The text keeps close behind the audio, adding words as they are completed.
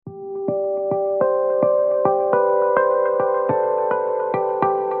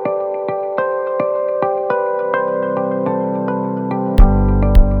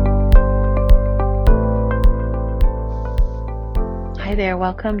there,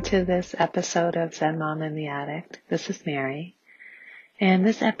 welcome to this episode of Zen Mom and the Addict. This is Mary, and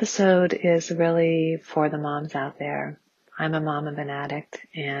this episode is really for the moms out there. I'm a mom of an addict,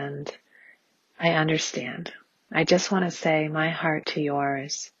 and I understand. I just want to say my heart to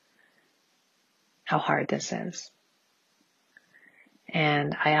yours, how hard this is.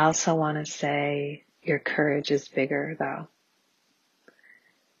 And I also want to say your courage is bigger, though,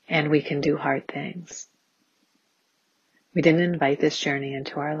 and we can do hard things. We didn't invite this journey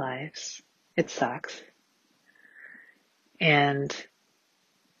into our lives. It sucks. And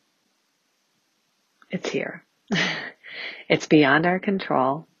it's here. It's beyond our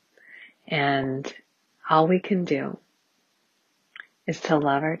control. And all we can do is to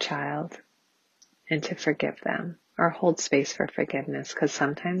love our child and to forgive them or hold space for forgiveness, because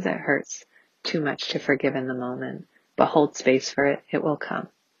sometimes it hurts too much to forgive in the moment. But hold space for it. It will come.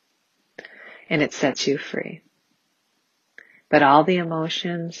 And it sets you free. But all the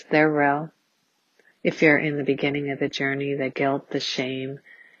emotions, they're real. If you're in the beginning of the journey, the guilt, the shame,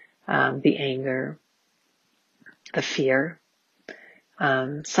 the anger, the fear,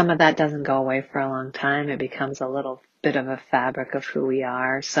 some of that doesn't go away for a long time. It becomes a little bit of a fabric of who we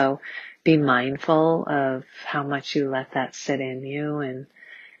are. So be mindful of how much you let that sit in you, and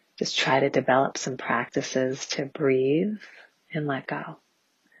just try to develop some practices to breathe and let go.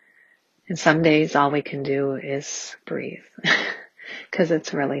 And some days all we can do is breathe, because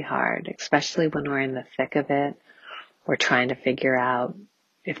it's really hard, especially when we're in the thick of it. We're trying to figure out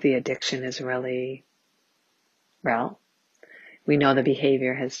if the addiction is really real. We know the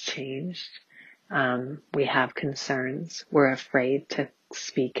behavior has changed. We have concerns. We're afraid to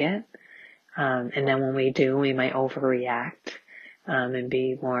speak it. And then when we do, we might overreact and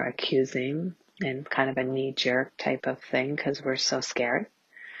be more accusing and kind of a knee-jerk type of thing because we're so scared.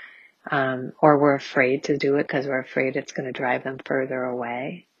 Or we're afraid to do it because we're afraid it's going to drive them further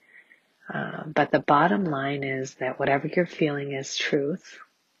away. But the bottom line is that whatever you're feeling is truth,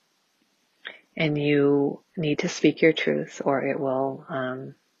 and you need to speak your truth, or it will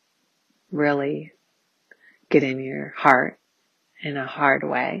really get in your heart in a hard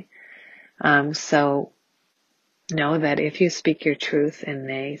way. So know that if you speak your truth and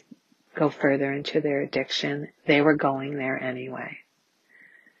they go further into their addiction, they were going there anyway.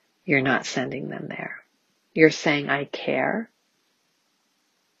 You're not sending them there. You're saying, I care.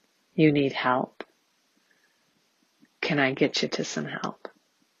 You need help. Can I get you to some help?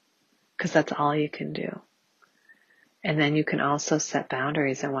 Because that's all you can do. And then you can also set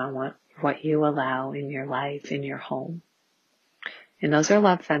boundaries around what you allow in your life, in your home. And those are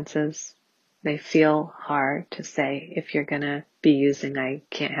love fences. They feel hard to say. If you're going to be using, I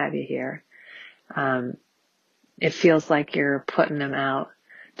can't have you here. It feels like you're putting them out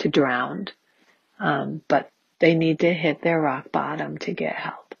to drown, but they need to hit their rock bottom to get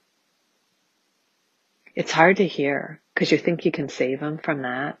help. It's hard to hear because you think you can save them from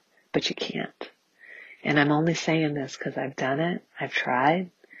that, but you can't. And I'm only saying this because I've done it, I've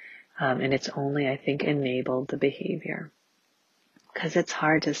tried, and it's only, I think, enabled the behavior. Because it's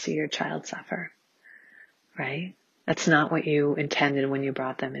hard to see your child suffer, right? That's not what you intended when you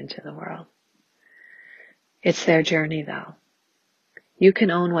brought them into the world. It's their journey, though. You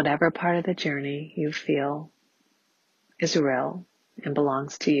can own whatever part of the journey you feel is real and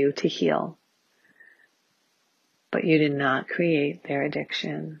belongs to you to heal. But you did not create their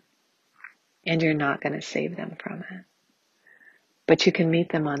addiction, and you're not going to save them from it. But you can meet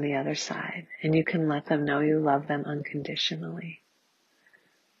them on the other side, and you can let them know you love them unconditionally.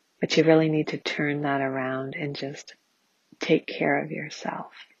 But you really need to turn that around and just take care of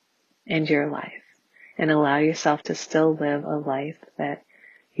yourself and your life. And allow yourself to still live a life that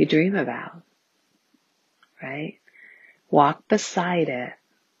you dream about, right? Walk beside it,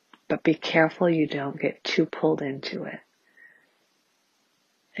 but be careful you don't get too pulled into it.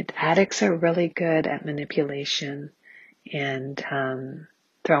 And addicts are really good at manipulation and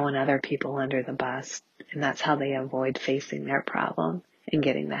throwing other people under the bus, and that's how they avoid facing their problem and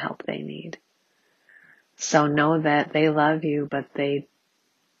getting the help they need. So know that they love you, but they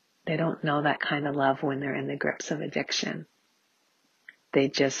don't know that kind of love when they're in the grips of addiction. They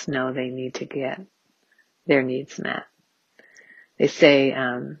just know they need to get their needs met. They say,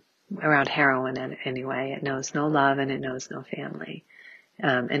 around heroin anyway, it knows no love and it knows no family.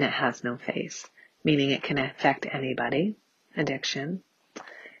 And it has no face, meaning it can affect anybody, addiction.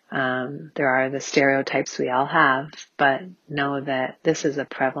 There are the stereotypes we all have, but know that this is a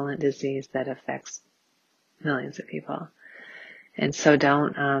prevalent disease that affects millions of people. And so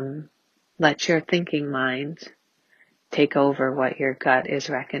don't let your thinking mind take over what your gut is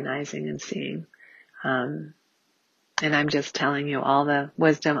recognizing and seeing. And I'm just telling you all the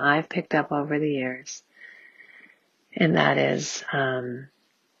wisdom I've picked up over the years. And that is,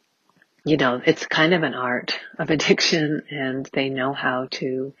 it's kind of an art of addiction, and they know how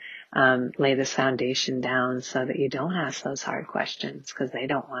to lay this foundation down so that you don't ask those hard questions because they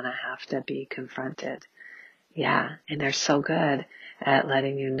don't want to have to be confronted. Yeah, and they're so good at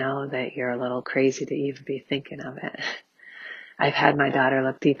letting you know that you're a little crazy to even be thinking of it. I've had my daughter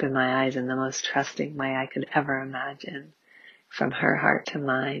look deep in my eyes in the most trusting way I could ever imagine, from her heart to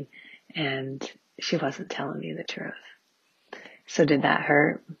mine, and she wasn't telling me the truth. So did that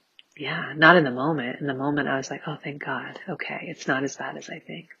hurt? Yeah, not in the moment. In the moment, I was like, oh, thank God. Okay, it's not as bad as I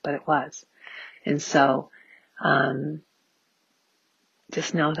think, but it was. And so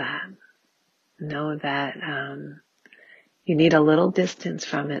just know that. Know that you need a little distance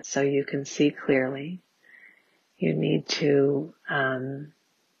from it so you can see clearly. You need to, and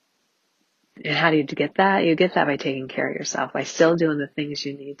how do you get that? You get that by taking care of yourself, by still doing the things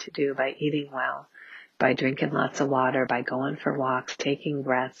you need to do, by eating well, by drinking lots of water, by going for walks, taking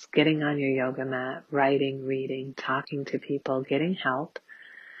breaths, getting on your yoga mat, writing, reading, talking to people, getting help.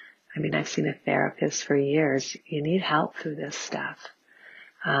 I mean, I've seen a therapist for years. You need help through this stuff.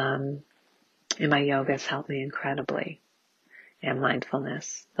 And my yoga has helped me incredibly. And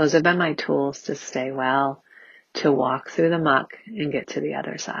mindfulness. Those have been my tools to stay well, to walk through the muck and get to the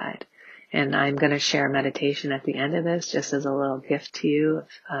other side. And I'm going to share meditation at the end of this just as a little gift to you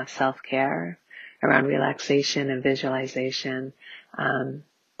of self-care around relaxation and visualization.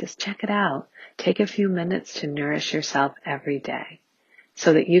 Just check it out. Take a few minutes to nourish yourself every day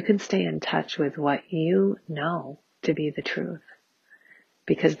so that you can stay in touch with what you know to be the truth,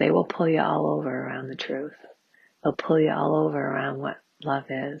 because they will pull you all over around the truth. They'll pull you all over around what love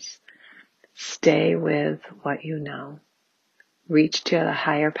is. Stay with what you know. Reach to a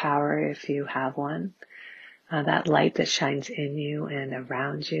higher power if you have one. That light that shines in you and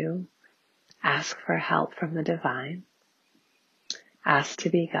around you. Ask for help from the divine. Ask to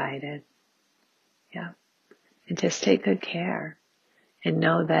be guided. Yeah. And just take good care. And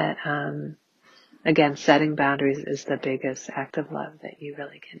know that, again, setting boundaries is the biggest act of love that you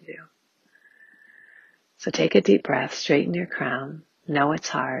really can do. So take a deep breath, straighten your crown. Know it's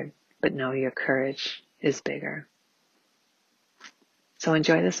hard, but know your courage is bigger. So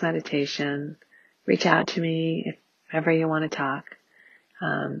enjoy this meditation. Reach out to me if ever you want to talk.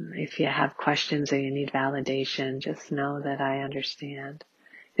 If you have questions or you need validation, just know that I understand.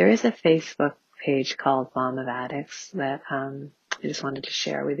 There is a Facebook page called Mom of Addicts that I just wanted to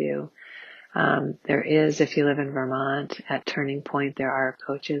share with you. There is, if you live in Vermont, at Turning Point, there are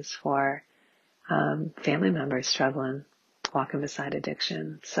coaches for family members struggling, walking beside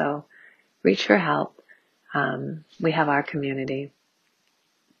addiction. So reach for help. We have our community.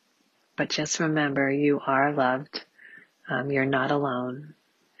 But just remember, you are loved. You're not alone.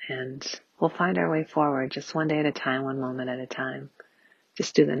 And we'll find our way forward just one day at a time, one moment at a time.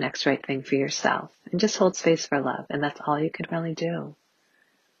 Just do the next right thing for yourself and just hold space for love. And that's all you could really do.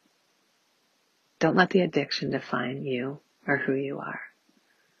 Don't let the addiction define you or who you are.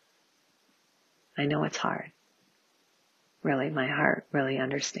 I know it's hard. Really, my heart really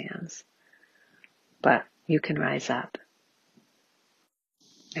understands. But you can rise up.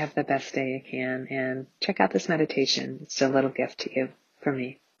 Have the best day you can, and check out this meditation. It's a little gift to you from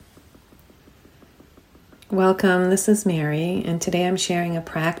me. Welcome, this is Mary, and today I'm sharing a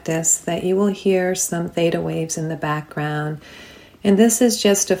practice that you will hear some theta waves in the background. And this is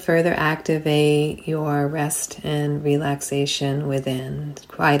just to further activate your rest and relaxation within,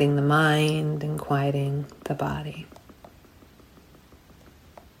 quieting the mind and quieting the body.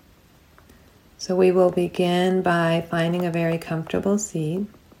 So we will begin by finding a very comfortable seat.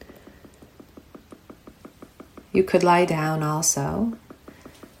 You could lie down also.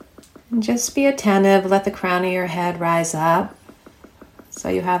 And just be attentive, let the crown of your head rise up so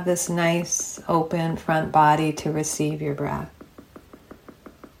you have this nice open front body to receive your breath.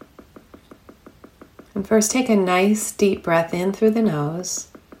 And first take a nice deep breath in through the nose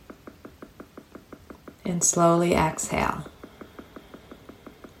and slowly exhale.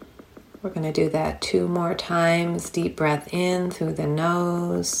 We're going to do that 2 more times. Deep breath in through the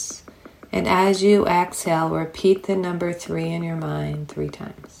nose. And as you exhale, repeat the number 3 in your mind 3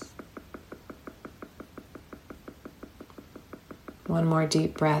 times. 1 more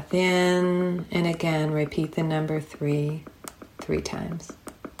deep breath in. And again, repeat the number 3 times.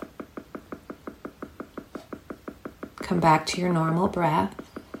 Come back to your normal breath.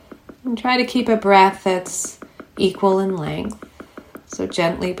 And try to keep a breath that's equal in length. So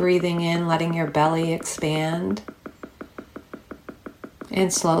gently breathing in, letting your belly expand,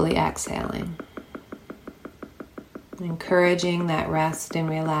 and slowly exhaling. encouraging that rest and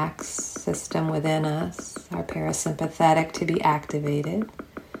relax system within us, our parasympathetic, to be activated,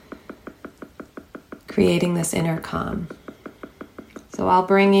 creating this inner calm. So I'll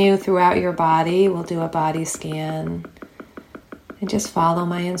bring you throughout your body. We'll do a body scan and just follow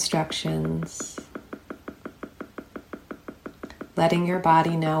my instructions, letting your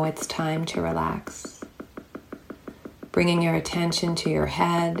body know it's time to relax. Bringing your attention to your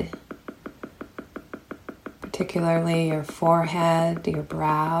head, particularly your forehead, your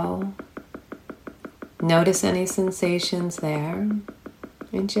brow. Notice any sensations there,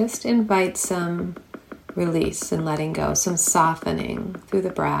 and just invite some release and letting go, some softening through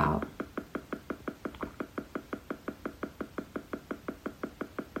the brow.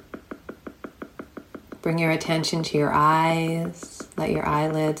 Bring your attention to your eyes. Let your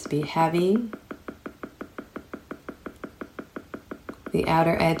eyelids be heavy. The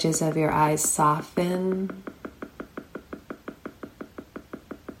outer edges of your eyes soften.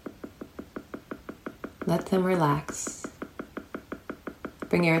 Let them relax.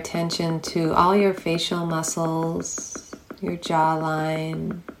 Bring your attention to all your facial muscles, your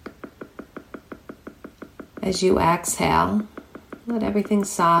jawline. As you exhale, let everything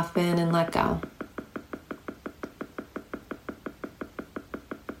soften and let go.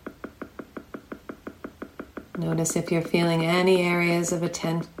 Notice if you're feeling any areas of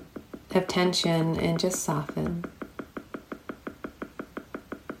tension and just soften.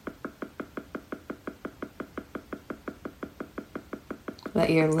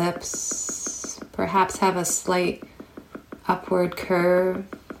 Let your lips perhaps have a slight upward curve.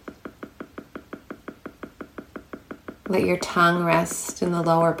 Let your tongue rest in the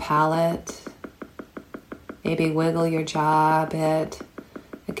lower palate. Maybe wiggle your jaw a bit.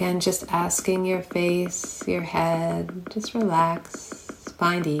 Again, just asking your face, your head, just relax,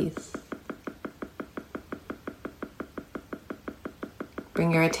 find ease.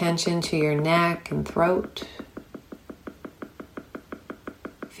 Bring your attention to your neck and throat.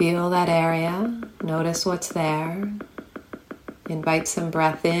 Feel that area, notice what's there. Invite some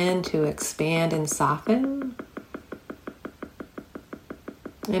breath in to expand and soften.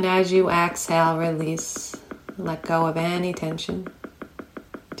 And as you exhale, release, let go of any tension.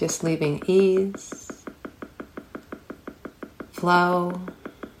 Just leaving ease, flow,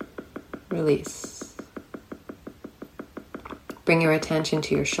 release. Bring your attention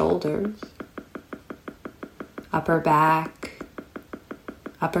to your shoulders, upper back,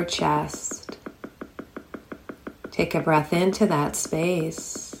 upper chest. Take a breath into that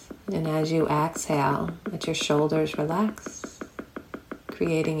space, and as you exhale, let your shoulders relax,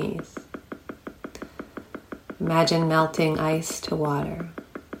 creating ease. Imagine melting ice to water.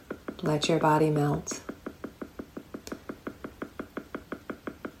 Let your body melt.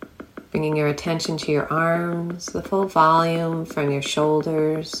 Bringing your attention to your arms, the full volume from your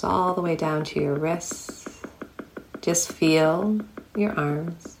shoulders all the way down to your wrists. Just feel your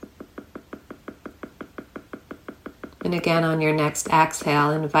arms. And again, on your next exhale,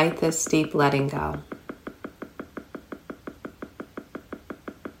 invite this deep letting go.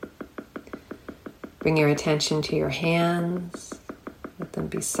 Bring your attention to your hands. Let them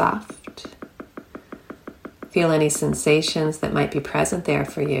be soft. Feel any sensations that might be present there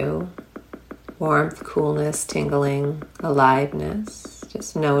for you. Warmth, coolness, tingling, aliveness.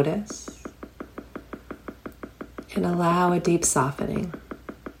 Just notice. And allow a deep softening.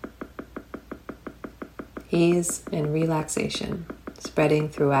 Ease and relaxation spreading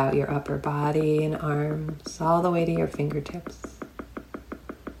throughout your upper body and arms, all the way to your fingertips.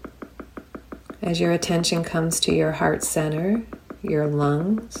 As your attention comes to your heart center, your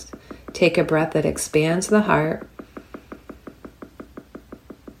lungs, take a breath that expands the heart,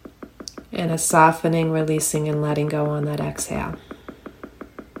 and a softening, releasing, and letting go on that exhale.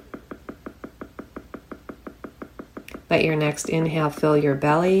 Let your next inhale fill your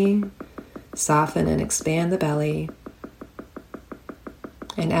belly, soften and expand the belly,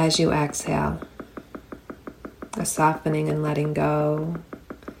 and as you exhale, a softening and letting go,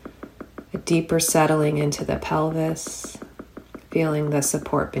 a deeper settling into the pelvis, feeling the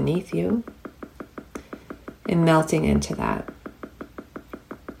support beneath you, and melting into that.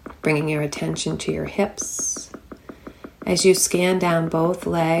 Bringing your attention to your hips as you scan down both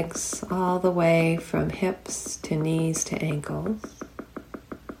legs all the way from hips to knees to ankles.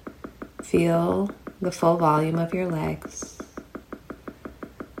 Feel the full volume of your legs.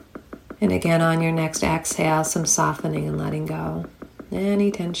 And again, on your next exhale, some softening and letting go. Any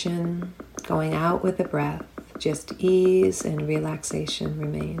tension going out with the breath. Just ease and relaxation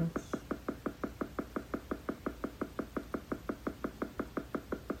remains.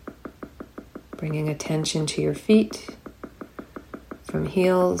 Bringing attention to your feet, from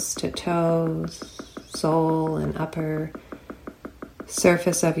heels to toes, sole and upper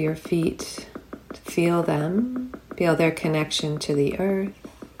surface of your feet. Feel them, feel their connection to the earth.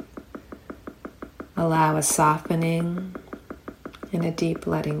 Allow a softening and a deep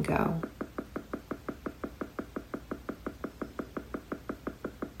letting go.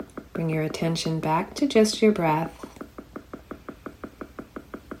 Bring your attention back to just your breath.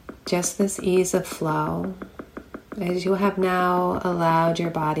 Just this ease of flow as you have now allowed your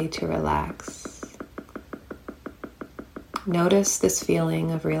body to relax. Notice this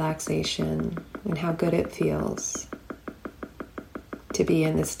feeling of relaxation and how good it feels to be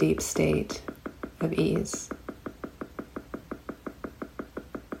in this deep state of ease.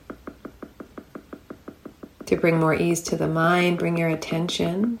 To bring more ease to the mind, bring your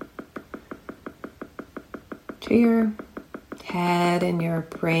attention to your head and your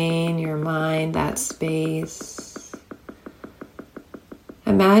brain, your mind, that space.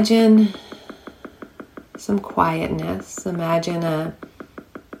 Imagine some quietness. Imagine a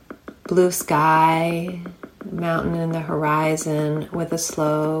blue sky, a mountain in the horizon with a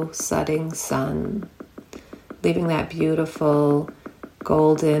slow setting sun, leaving that beautiful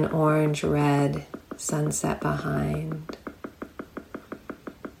golden, orange, red sunset behind.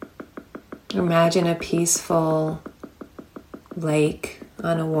 Imagine a peaceful lake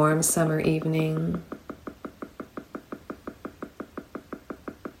on a warm summer evening.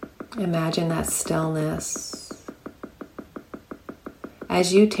 Imagine that stillness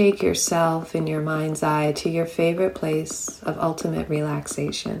as you take yourself in your mind's eye to your favorite place of ultimate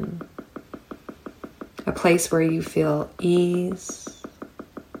relaxation, a place where you feel ease.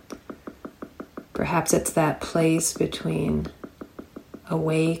 Perhaps it's that place between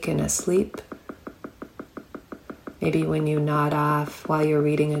awake and asleep. Maybe when you nod off while you're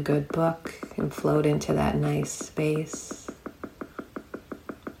reading a good book and float into that nice space.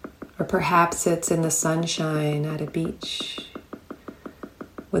 Or perhaps it's in the sunshine at a beach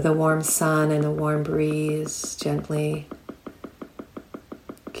with a warm sun and a warm breeze gently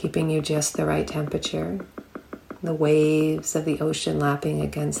keeping you just the right temperature. The waves of the ocean lapping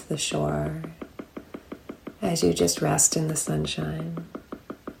against the shore as you just rest in the sunshine.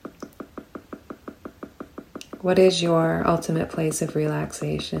 What is your ultimate place of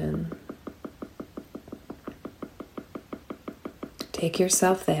relaxation? Take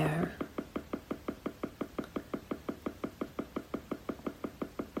yourself there.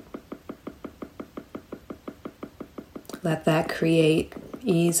 Let that create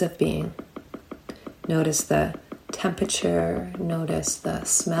ease of being. Notice the temperature, notice the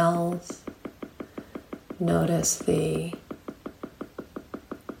smells, notice the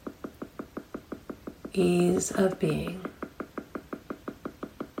ease of being.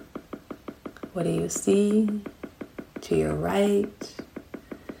 What do you see to your right?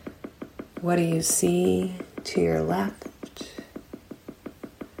 What do you see to your left?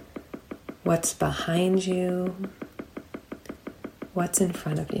 What's behind you? What's in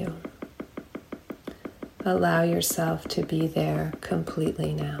front of you? Allow yourself to be there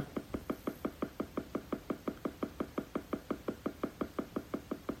completely now.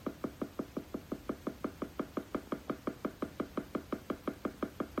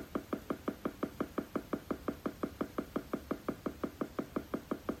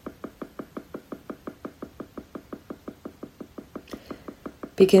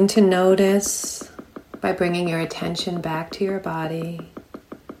 Begin to notice, by bringing your attention back to your body,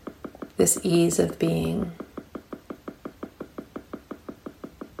 this ease of being.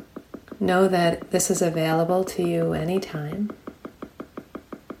 Know that this is available to you anytime.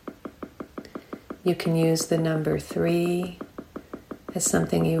 You can use the number 3 as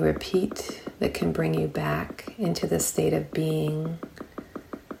something you repeat that can bring you back into the state of being.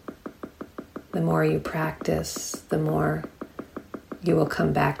 The more you practice, the more you will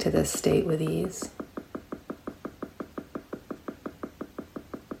come back to this state with ease.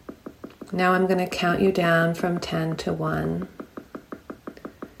 Now I'm going to count you down from 10 to 1.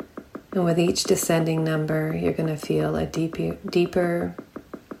 And with each descending number, you're going to feel a deeper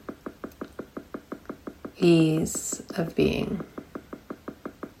ease of being.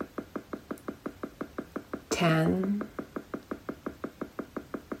 10,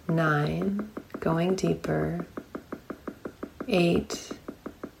 9, going deeper. 8,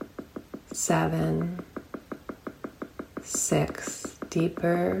 7, 6,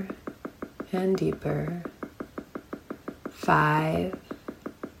 deeper and deeper. 5,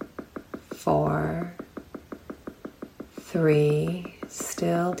 4, 3,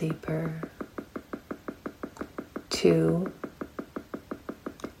 still deeper. 2,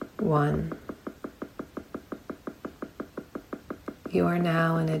 1. You are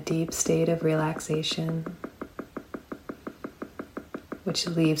now in a deep state of relaxation, which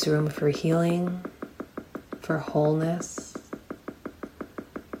leaves room for healing, for wholeness,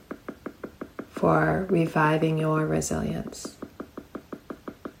 for reviving your resilience,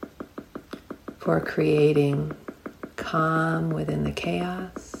 for creating calm within the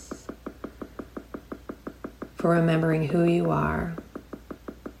chaos, for remembering who you are,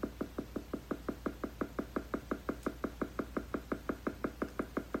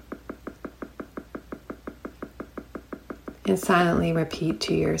 and silently repeat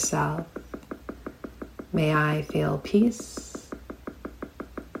to yourself, may I feel peace,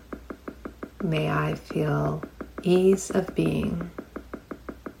 may I feel ease of being,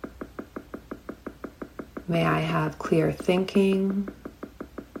 may I have clear thinking,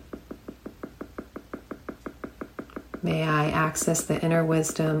 may I access the inner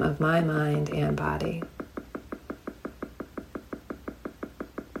wisdom of my mind and body,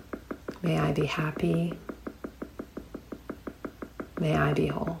 may I be happy, may I be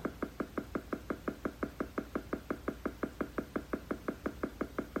whole.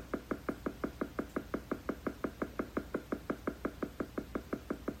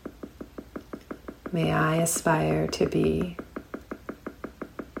 May I aspire to be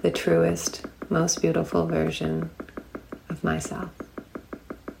the truest, most beautiful version of myself.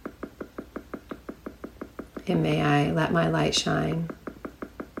 And may I let my light shine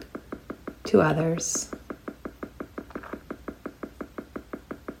to others.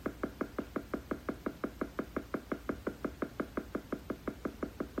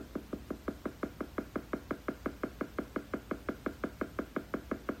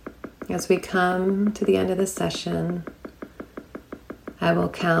 As we come to the end of the session, I will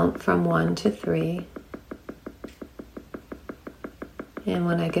count from 1 to 3. And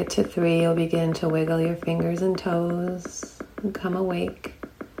when I get to 3, you'll begin to wiggle your fingers and toes and come awake.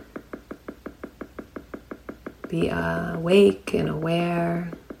 Be awake and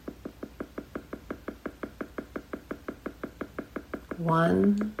aware.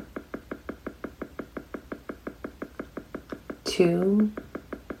 1, 2,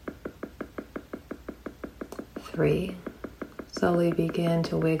 3. Slowly begin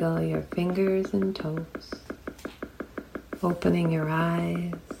to wiggle your fingers and toes, opening your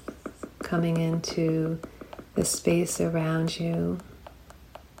eyes, coming into the space around you,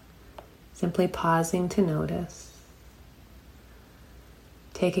 simply pausing to notice,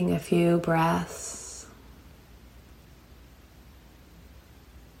 taking a few breaths,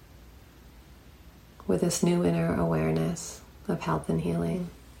 with this new inner awareness of health and healing.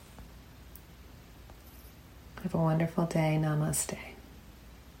 Have a wonderful day. Namaste.